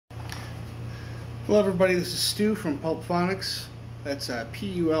Hello everybody, this is Stu from Pulphonics. That's Pulphonics.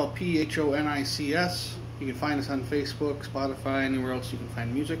 You can find us on Facebook, Spotify, anywhere else you can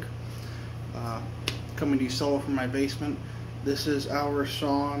find music. Coming to you solo from my basement. This is our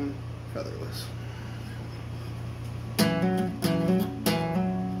song, Featherless.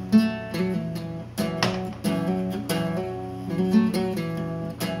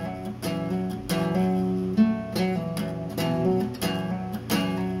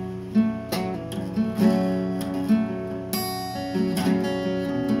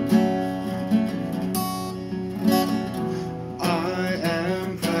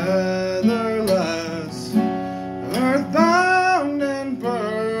 Earthbound and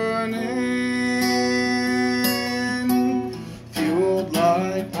burning, fueled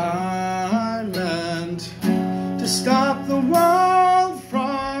like I meant to stop the world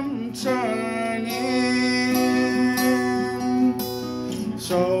from turning,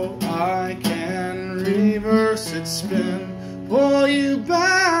 so I can reverse its spin, pull you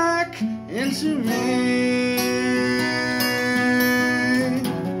back into me,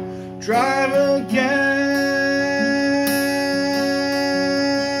 drive again.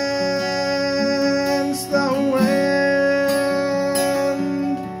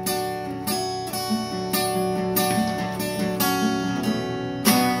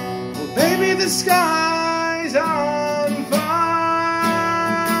 Baby, the sky's on fire,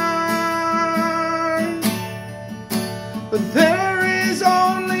 but there is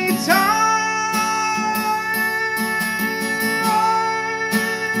only time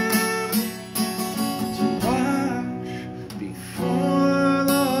to watch before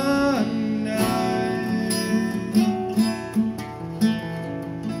the night.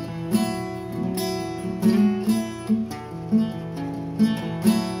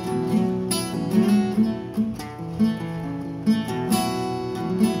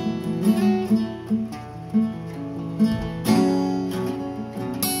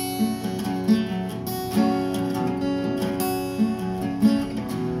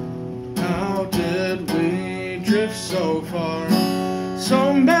 Drift so far,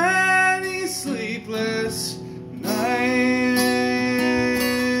 so many sleepless nights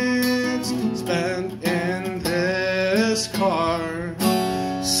spent in this car,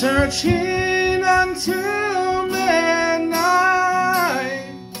 searching until midnight.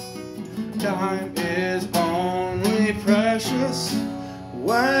 Time is only precious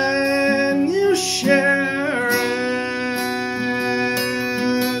when you share it.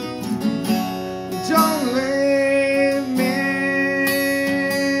 Don't leave me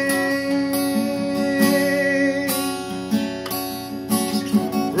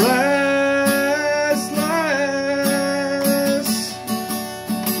restless.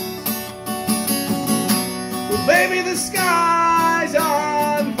 Well, baby, the sky's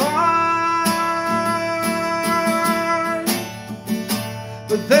on fire,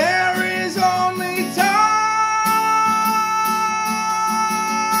 but there is only time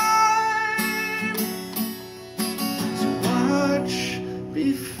to watch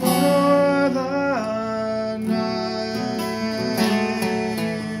before the night.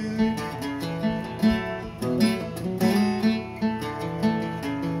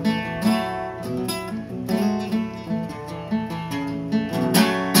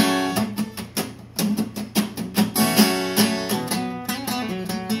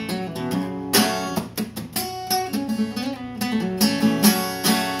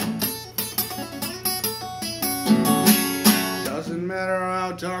 Doesn't matter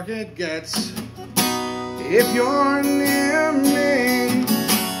how dark it gets if you're near me.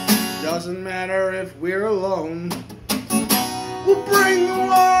 Doesn't matter if we're alone, we'll bring the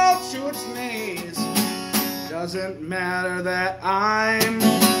world to its knees. Doesn't matter that I'm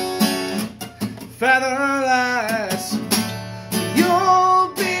featherless,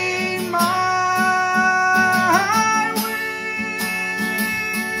 you'll be my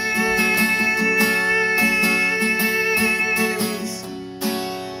wings.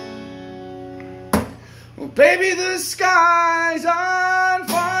 Well, baby, the sky's on